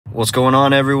What's going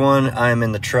on, everyone? I'm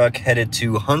in the truck headed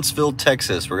to Huntsville,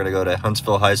 Texas. We're gonna go to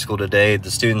Huntsville High School today.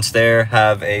 The students there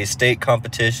have a state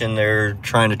competition they're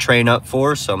trying to train up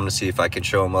for, so I'm gonna see if I can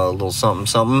show them a little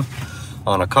something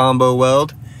on a combo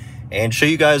weld and show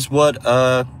you guys what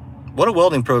a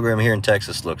welding program here in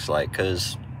Texas looks like,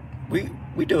 because I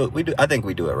think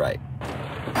we do it right.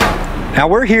 Now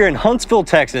we're here in Huntsville,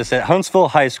 Texas at Huntsville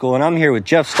High School, and I'm here with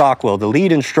Jeff Stockwell, the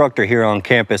lead instructor here on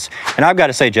campus. And I've got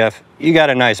to say, Jeff, you got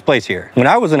a nice place here. When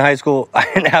I was in high school, I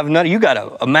didn't have none. You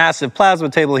got a massive plasma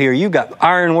table here. You got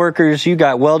iron workers, you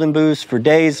got welding booths for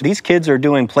days. These kids are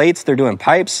doing plates, they're doing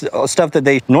pipes, stuff that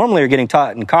they normally are getting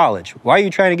taught in college. Why are you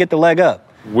trying to get the leg up?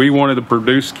 We wanted to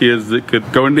produce kids that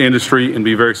could go into the industry and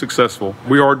be very successful.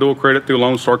 We are dual credit through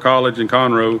Lone Star College in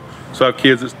Conroe. So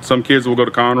some kids will go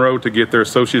to Conroe to get their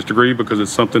associate's degree because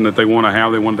it's something that they want to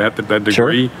have. They want to have that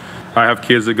degree. Sure. I have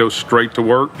kids that go straight to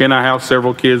work, and I have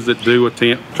several kids that do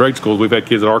attend trade schools. We've had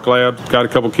kids at Arc Lab, got a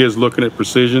couple kids looking at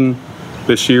precision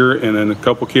this year, and then a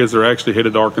couple kids are actually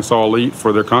headed to Arkansas Elite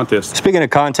for their contest. Speaking of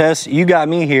contests, you got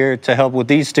me here to help with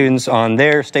these students on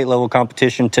their state level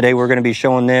competition. Today we're going to be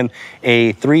showing them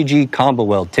a 3G combo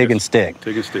weld, TIG and stick.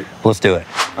 TIG and stick. Let's do it.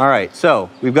 All right, so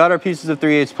we've got our pieces of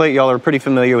 3/8 plate. Y'all are pretty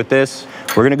familiar with this.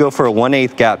 We're going to go for a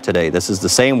 1/8 gap today. This is the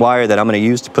same wire that I'm going to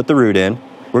use to put the root in.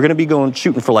 We're going to be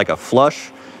shooting for like a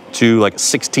flush to like a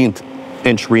 16th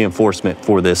inch reinforcement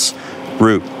for this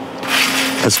root.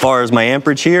 As far as my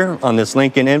amperage here on this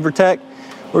Lincoln Invertech,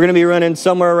 we're gonna be running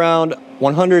somewhere around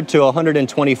 100 to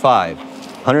 125.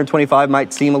 125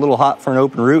 might seem a little hot for an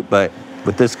open root, but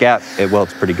with this gap, it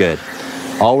welds pretty good.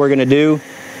 All we're gonna do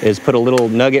is put a little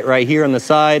nugget right here on the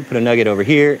side, put a nugget over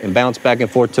here, and bounce back and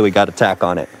forth till we got a tack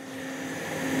on it.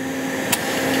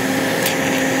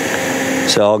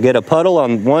 So I'll get a puddle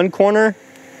on one corner,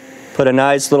 put a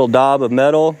nice little daub of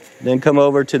metal, then come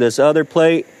over to this other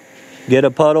plate, get a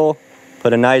puddle,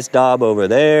 put a nice daub over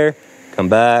there, come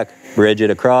back, bridge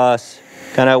it across,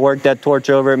 kind of work that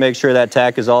torch over it, make sure that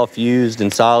tack is all fused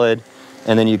and solid,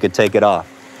 and then you could take it off.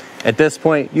 At this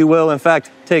point, you will, in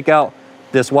fact, take out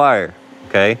this wire,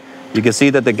 okay? You can see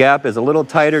that the gap is a little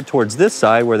tighter towards this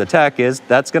side where the tack is.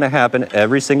 That's gonna happen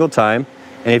every single time,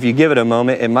 and if you give it a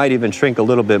moment, it might even shrink a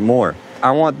little bit more. I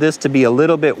want this to be a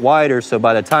little bit wider, so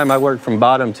by the time I work from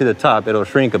bottom to the top, it'll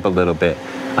shrink up a little bit.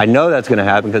 I know that's gonna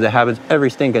happen because it happens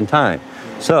every stinking time.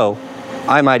 So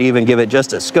I might even give it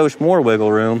just a skosh more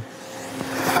wiggle room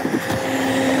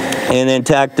and then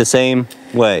tack the same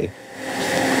way.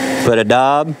 Put a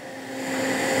daub,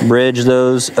 bridge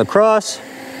those across,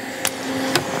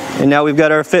 and now we've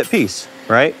got our fit piece,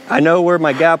 right? I know where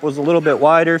my gap was a little bit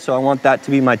wider, so I want that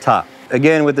to be my top.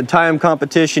 Again, with the time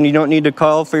competition, you don't need to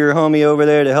call for your homie over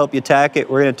there to help you tack it.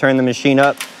 We're gonna turn the machine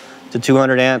up to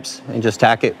 200 amps and just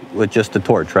tack it with just the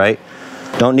torch, right?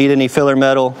 Don't need any filler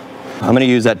metal. I'm gonna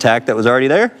use that tack that was already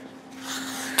there.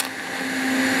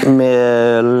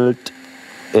 Melt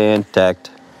and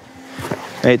tacked.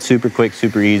 Right, super quick,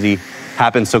 super easy.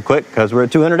 Happens so quick because we're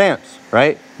at 200 amps,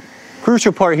 right?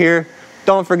 Crucial part here,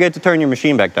 don't forget to turn your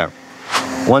machine back down.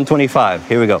 125,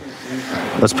 here we go.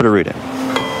 Let's put a root in.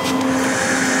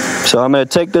 So I'm gonna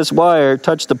take this wire,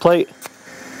 touch the plate.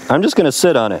 I'm just gonna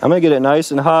sit on it. I'm gonna get it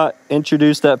nice and hot,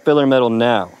 introduce that filler metal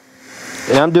now.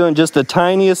 And I'm doing just the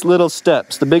tiniest little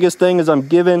steps. The biggest thing is I'm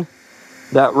giving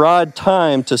that rod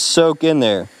time to soak in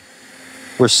there.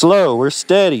 We're slow, we're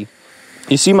steady.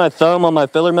 You see my thumb on my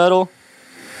filler metal?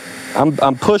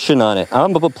 I'm pushing on it,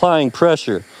 I'm applying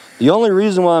pressure. The only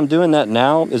reason why I'm doing that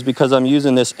now is because I'm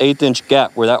using this 1/8 inch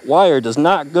gap where that wire does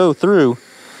not go through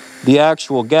the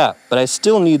actual gap, but I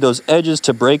still need those edges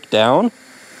to break down.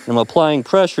 I'm applying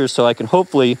pressure so I can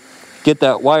hopefully get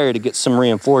that wire to get some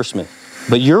reinforcement.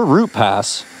 But your root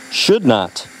pass should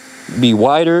not be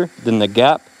wider than the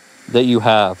gap that you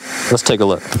have. Let's take a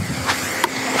look.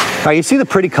 All right, you see the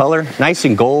pretty color, nice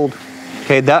and gold.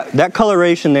 Okay, that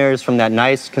coloration there is from that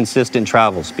nice consistent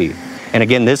travel speed. And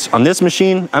again, on this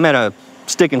machine, I'm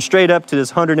sticking straight up to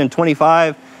this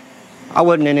 125. I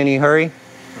wasn't in any hurry.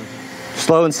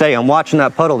 Slow and steady. I'm watching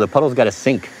that puddle. The puddle's got to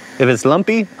sink. If it's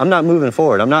lumpy, I'm not moving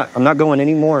forward. I'm not going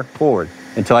any more forward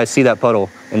until I see that puddle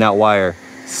and that wire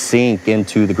sink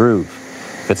into the groove.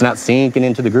 If it's not sinking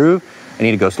into the groove, I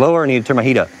need to go slower. I need to turn my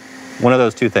heat up. One of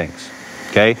those two things.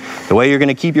 Okay. The way you're going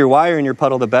to keep your wire in your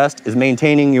puddle the best is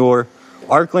maintaining your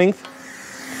arc length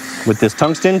with this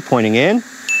tungsten pointing in.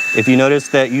 If you notice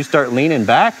that you start leaning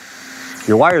back,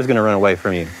 your wire is going to run away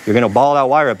from you. You're going to ball that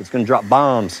wire up. It's going to drop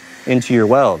bombs into your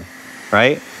weld.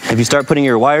 Right? If you start putting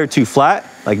your wire too flat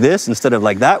like this instead of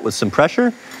like that with some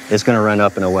pressure, it's gonna run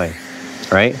up and away,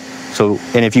 right? So,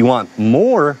 and if you want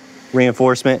more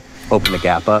reinforcement, open the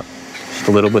gap up, Just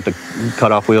a little with the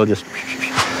cutoff wheel, just.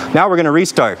 Now we're gonna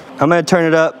restart. I'm gonna turn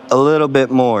it up a little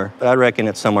bit more, but I reckon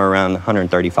it's somewhere around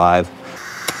 135.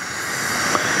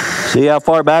 See how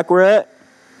far back we're at?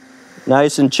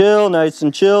 Nice and chill,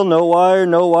 no wire,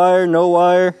 no wire, no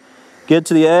wire. Get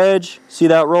to the edge, see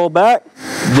that roll back?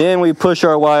 Then we push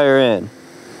our wire in.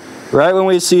 Right when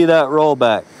we see that roll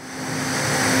back.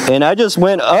 And I just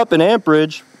went up in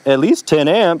amperage, at least 10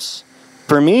 amps.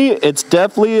 For me, it's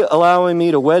definitely allowing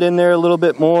me to wet in there a little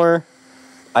bit more.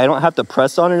 I don't have to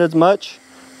press on it as much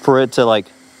for it to like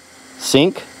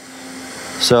sink.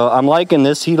 So I'm liking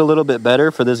this heat a little bit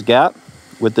better for this gap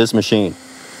with this machine.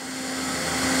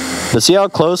 But see how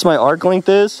close my arc length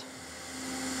is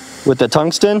with the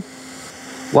tungsten?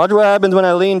 Watch what happens when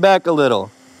I lean back a little.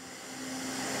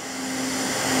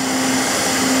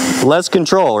 Less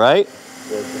control, right?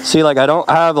 See, like I don't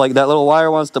have, like that little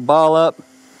wire wants to ball up.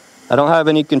 I don't have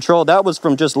any control. That was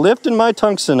from just lifting my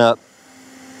tungsten up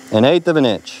 1/8 of an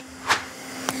inch.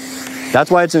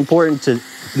 That's why it's important to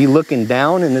be looking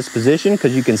down in this position,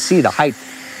 because you can see the height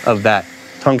of that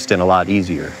tungsten a lot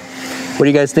easier. What do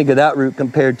you guys think of that route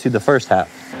compared to the first half?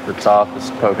 The top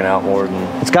is poking out more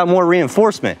than... It's got more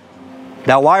reinforcement.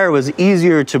 That wire was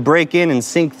easier to break in and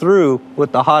sink through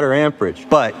with the hotter amperage.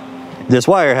 But this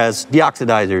wire has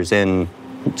deoxidizers and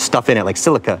stuff in it, like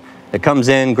silica. It comes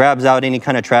in, grabs out any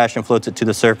kind of trash and floats it to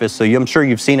the surface. So I'm sure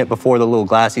you've seen it before, the little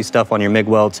glassy stuff on your MIG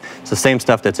welds. It's the same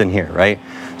stuff that's in here, right?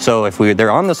 So if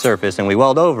they're on the surface and we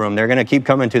weld over them, they're gonna keep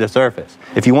coming to the surface.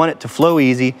 If you want it to flow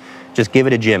easy, just give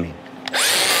it a jimmy.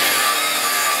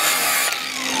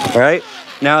 All right?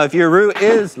 Now, if your root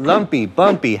is lumpy,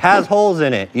 bumpy, has holes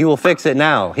in it, you will fix it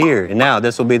now, here and now.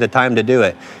 This will be the time to do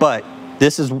it. But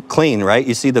this is clean, right?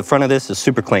 You see the front of this is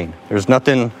super clean. There's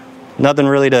nothing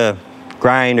really to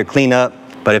grind or clean up.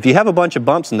 But if you have a bunch of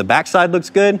bumps and the backside looks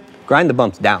good, grind the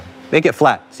bumps down. Make it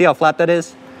flat. See how flat that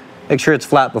is? Make sure it's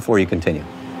flat before you continue.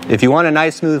 If you want a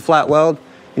nice, smooth, flat weld,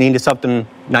 you need something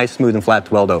nice, smooth, and flat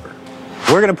to weld over.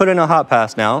 We're gonna put in a hot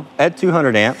pass now at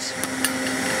 200 amps.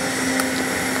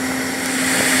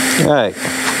 All right,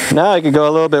 now I can go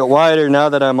a little bit wider now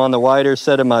that I'm on the wider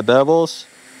set of my bevels.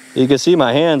 You can see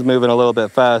my hands moving a little bit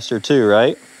faster too,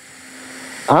 right?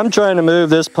 I'm trying to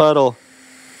move this puddle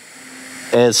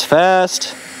as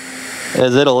fast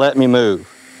as it'll let me move.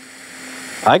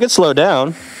 I could slow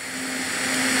down.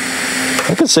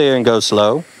 I could sit here and go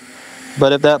slow.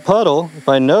 But if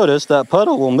I notice that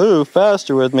puddle will move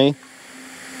faster with me,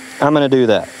 I'm gonna do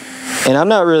that. And I'm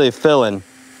not really filling.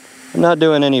 I'm not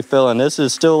doing any filling. This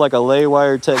is still like a lay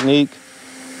wire technique,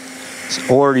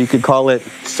 or you could call it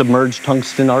submerged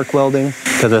tungsten arc welding,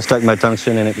 because I stuck my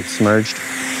tungsten and it gets submerged.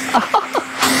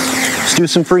 Let's do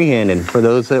some freehanding for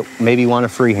those that maybe want to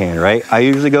freehand, right? I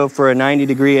usually go for a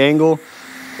 90-degree angle,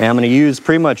 and I'm going to use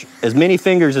pretty much as many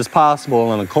fingers as possible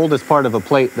on the coldest part of a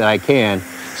plate that I can,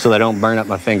 so that I don't burn up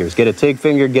my fingers. Get a TIG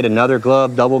finger, get another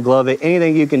glove, double glove it,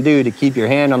 anything you can do to keep your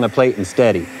hand on the plate and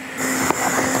steady.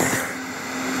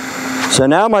 So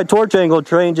now my torch angle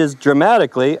changes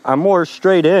dramatically. I'm more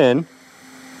straight in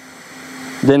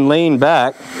than lean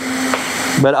back,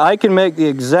 but I can make the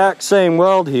exact same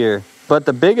weld here. But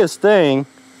the biggest thing,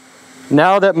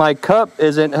 now that my cup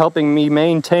isn't helping me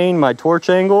maintain my torch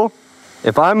angle,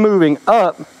 if I'm moving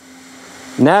up,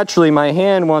 naturally my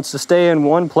hand wants to stay in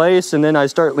one place, and then I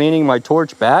start leaning my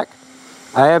torch back.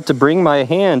 I have to bring my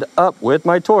hand up with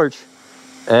my torch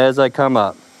as I come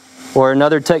up. Or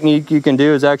another technique you can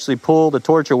do is actually pull the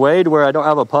torch away to where I don't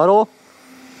have a puddle,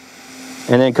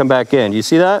 and then come back in. You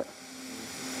see that?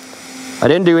 I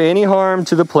didn't do any harm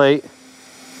to the plate.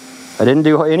 I didn't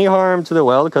do any harm to the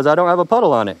weld because I don't have a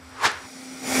puddle on it.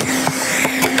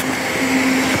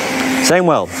 Same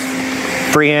weld.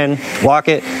 Freehand, walk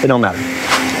it don't matter.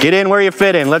 Get in where you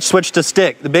fit in. Let's switch to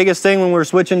stick. The biggest thing when we're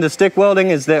switching to stick welding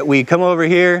is that we come over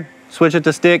here, switch it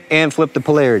to stick, and flip the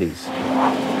polarities.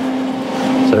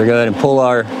 So we're going to pull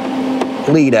our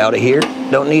lead out of here.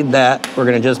 Don't need that. We're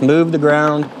going to just move the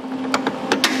ground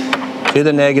to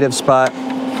the negative spot.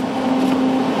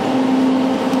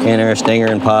 Enter stinger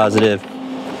and positive.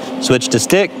 Switch to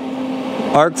stick.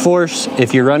 Arc force,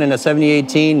 if you're running a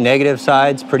 70-18, negative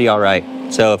side's pretty all right.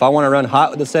 So if I want to run hot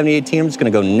with the 70-18, I'm just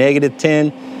going to go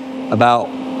 -10, about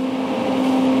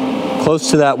close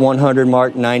to that 100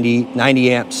 mark,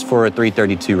 90 amps for a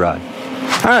 332 rod.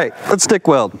 All right, let's stick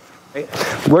weld.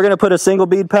 We're gonna put a single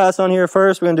bead pass on here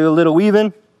first. We're gonna do a little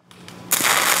weaving.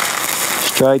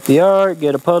 Strike the arc,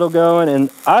 get a puddle going, and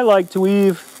I like to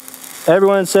weave.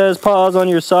 Everyone says pause on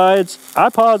your sides. I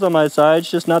pause on my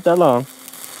sides, just not that long.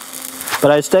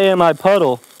 But I stay in my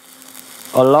puddle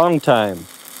a long time.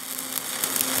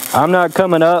 I'm not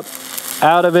coming up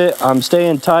out of it. I'm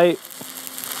staying tight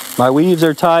My weaves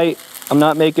are tight. I'm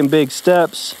not making big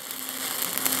steps.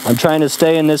 I'm trying to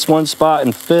stay in this one spot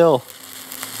and fill.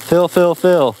 Fill, fill,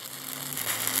 fill.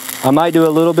 I might do a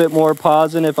little bit more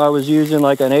pausing if I was using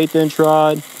like an 1/8 inch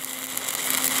rod.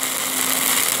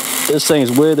 This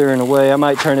thing's withering away. I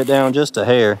might turn it down just a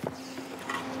hair.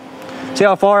 See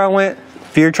how far I went?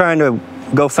 If you're trying to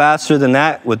go faster than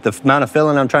that with the amount of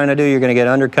filling I'm trying to do, you're gonna get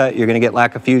undercut, you're gonna get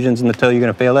lack of fusions in the toe, you're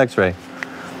gonna fail X-ray.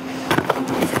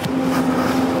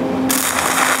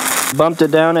 Bumped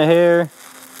it down a hair.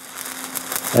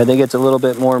 I think it's a little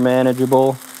bit more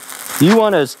manageable. You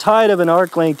want as tight of an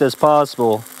arc length as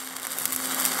possible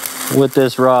with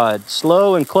this rod.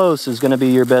 Slow and close is gonna be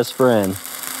your best friend.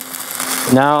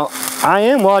 Now, I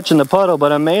am watching the puddle,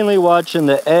 but I'm mainly watching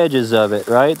the edges of it,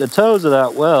 right? The toes of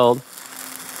that weld.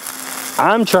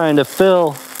 I'm trying to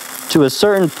fill to a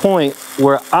certain point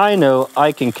where I know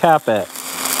I can cap at.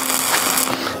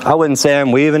 I wouldn't say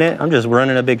I'm weaving it, I'm just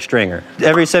running a big stringer.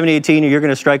 Every 70-18, you're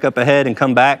gonna strike up ahead and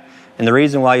come back, and the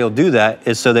reason why you'll do that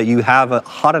is so that you have a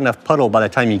hot enough puddle by the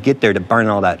time you get there to burn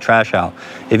all that trash out.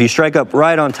 If you strike up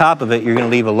right on top of it, you're gonna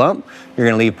leave a lump, you're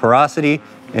gonna leave porosity,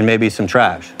 and maybe some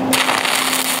trash.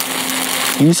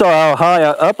 You saw how high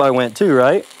up I went too,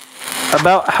 right?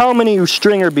 About how many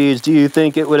stringer beads do you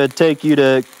think it would take you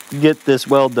to get this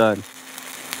weld done?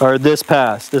 Or this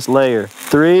pass, this layer?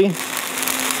 3,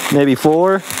 maybe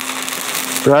 4,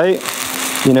 right?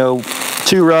 You know,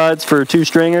 2 rods for 2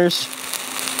 stringers.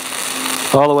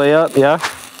 All the way up, yeah?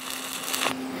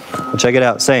 Well, check it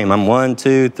out, same. I'm 1,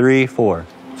 2, 3, 4.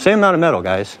 Same amount of metal,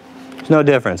 guys. There's no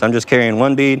difference. I'm just carrying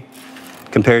 1 bead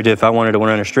compared to if I wanted to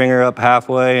run a stringer up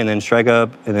halfway and then strike up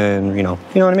and then, you know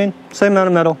what I mean? Same amount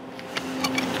of metal.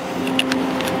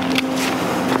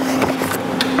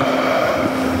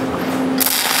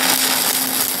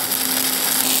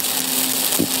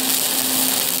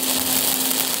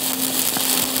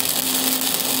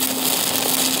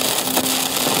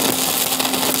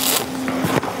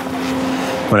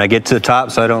 When I get to the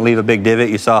top, so I don't leave a big divot,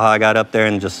 you saw how I got up there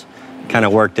and just kind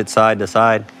of worked it side to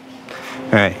side.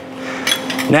 All right,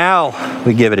 now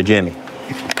we give it a jimmy.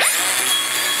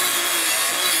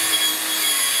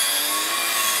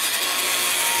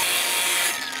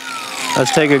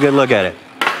 Let's take a good look at it.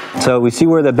 So we see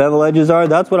where the bevel edges are.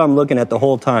 That's what I'm looking at the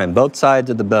whole time, both sides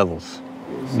of the bevels.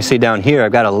 You see down here,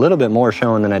 I've got a little bit more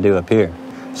showing than I do up here.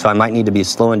 So I might need to be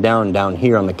slowing down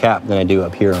here on the cap than I do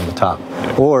up here on the top.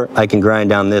 Or I can grind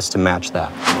down this to match that.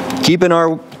 Keeping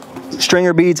our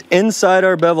stringer beads inside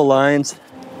our bevel lines.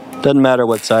 Doesn't matter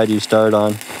what side you start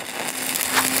on.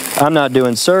 I'm not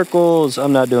doing circles,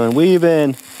 I'm not doing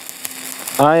weaving.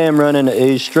 I am running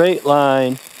a straight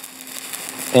line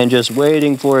and just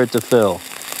waiting for it to fill.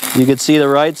 You can see the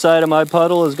right side of my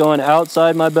puddle is going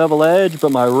outside my bevel edge,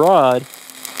 but my rod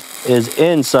is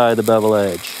inside the bevel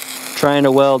edge. Trying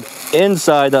to weld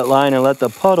inside that line and let the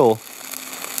puddle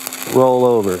roll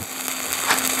over.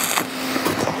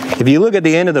 If you look at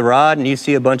the end of the rod and you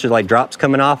see a bunch of like drops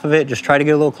coming off of it, just try to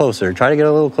get a little closer. Try to get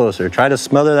a little closer. Try to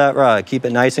smother that rod. Keep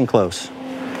it nice and close.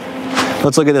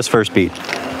 Let's look at this first bead.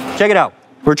 Check it out.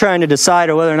 We're trying to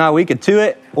decide whether or not we could 2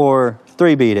 it or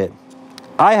 3 bead it.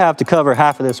 I have to cover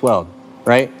half of this weld,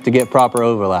 right, to get proper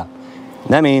overlap. And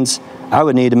that means I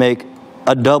would need to make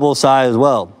a double size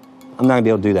weld. I'm not gonna be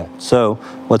able to do that. So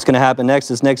what's gonna happen next,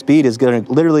 this next bead is gonna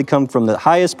literally come from the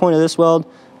highest point of this weld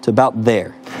to about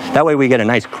there. That way we get a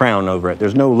nice crown over it.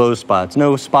 There's no low spots,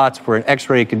 no spots where an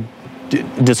X-ray could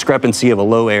discrepancy of a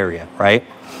low area, right?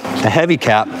 A heavy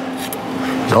cap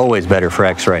is always better for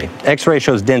X-ray. X-ray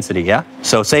shows density, yeah?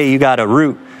 So say you got a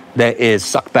root that is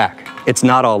sucked back. It's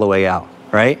not all the way out,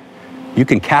 right? You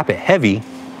can cap it heavy,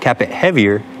 cap it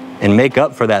heavier, and make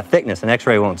up for that thickness, and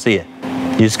X-ray won't see it.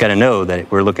 You just gotta know that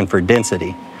we're looking for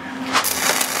density.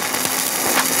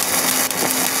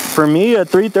 For me, at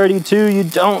 332, you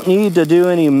don't need to do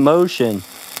any motion.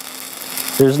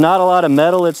 There's not a lot of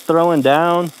metal it's throwing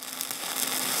down.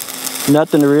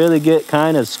 Nothing to really get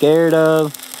kind of scared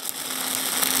of.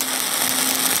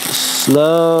 Just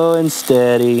slow and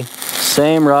steady.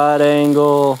 Same rod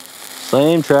angle,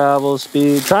 same travel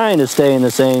speed, trying to stay in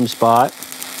the same spot.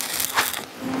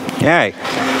 All right,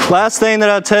 last thing that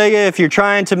I'll tell you, if you're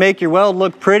trying to make your weld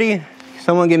look pretty,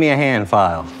 someone give me a hand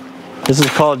file. This is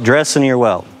called dressing your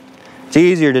weld. It's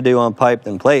easier to do on pipe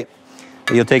than plate.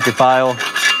 You'll take your file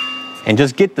and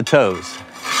just get the toes.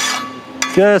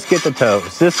 Just get the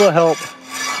toes. This will help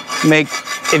make,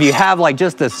 if you have like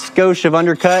just a skosh of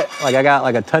undercut, like I got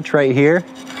like a touch right here,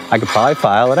 I could probably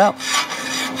file it out.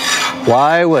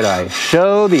 Why would I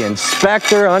show the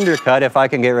inspector undercut if I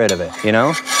can get rid of it, you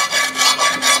know?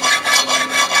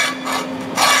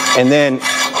 And then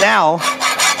now,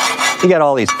 you got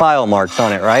all these file marks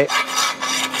on it, right?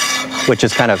 Which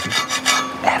is kind of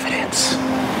evidence.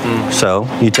 So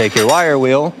you take your wire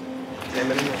wheel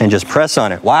and just press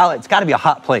on it. Wow, it's got to be a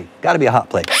hot plate. Got to be a hot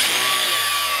plate.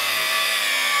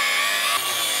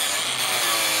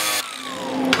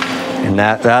 And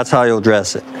that's how you'll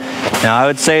dress it. Now I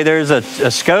would say there's a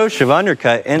skosh of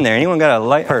undercut in there. Anyone got a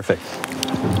light? Perfect.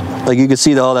 Like you can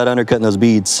see all that undercut in those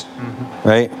beads,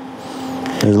 right?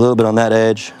 There's a little bit on that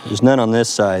edge. There's none on this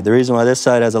side. The reason why this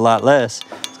side has a lot less is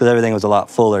because everything was a lot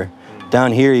fuller.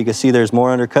 Down here, you can see there's more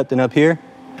undercut than up here.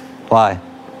 Why?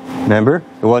 Remember,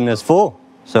 it wasn't as full.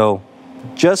 So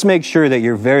just make sure that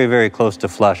you're very, very close to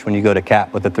flush when you go to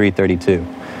cap with the 332,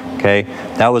 okay?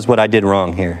 That was what I did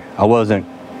wrong here. I wasn't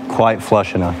quite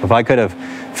flush enough. If I could have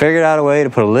figured out a way to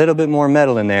put a little bit more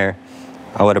metal in there,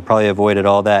 I would have probably avoided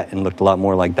all that and looked a lot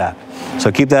more like that.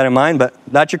 So keep that in mind, but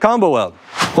that's your combo weld.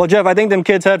 Well, Jeff, I think them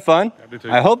kids had fun. I do too.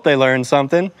 I hope they learned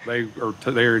something.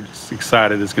 They're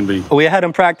excited as can be. We had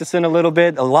them practicing a little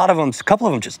bit. A couple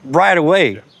of them just right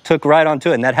away took right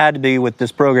onto it, and that had to be with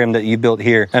this program that you built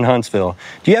here in Huntsville.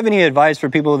 Do you have any advice for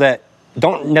people that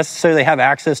don't necessarily have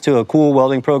access to a cool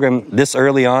welding program this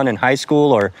early on in high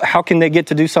school, or how can they get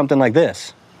to do something like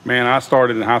this? Man, I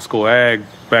started in high school ag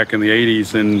back in the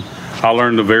 80s, and I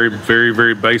learned the very, very,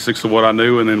 very basics of what I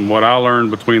knew, and then what I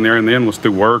learned between there and then was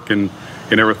through work and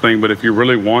everything. But if you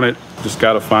really want it, just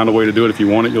got to find a way to do it. If you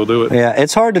want it, you'll do it. Yeah,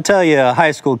 it's hard to tell you, a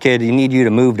high school kid, you need you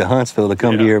to move to Huntsville to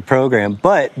come to your program.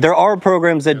 But there are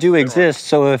programs that do exist.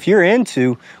 So if you're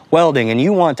into welding and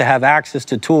you want to have access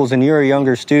to tools and you're a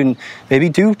younger student, maybe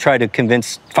do try to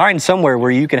find somewhere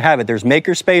where you can have it. There's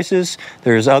maker spaces.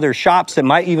 There's other shops that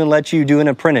might even let you do an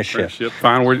apprenticeship.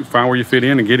 Find where you fit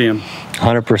in and get in.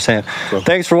 100%.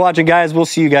 Thanks for watching, guys. We'll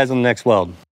see you guys on the next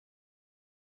weld.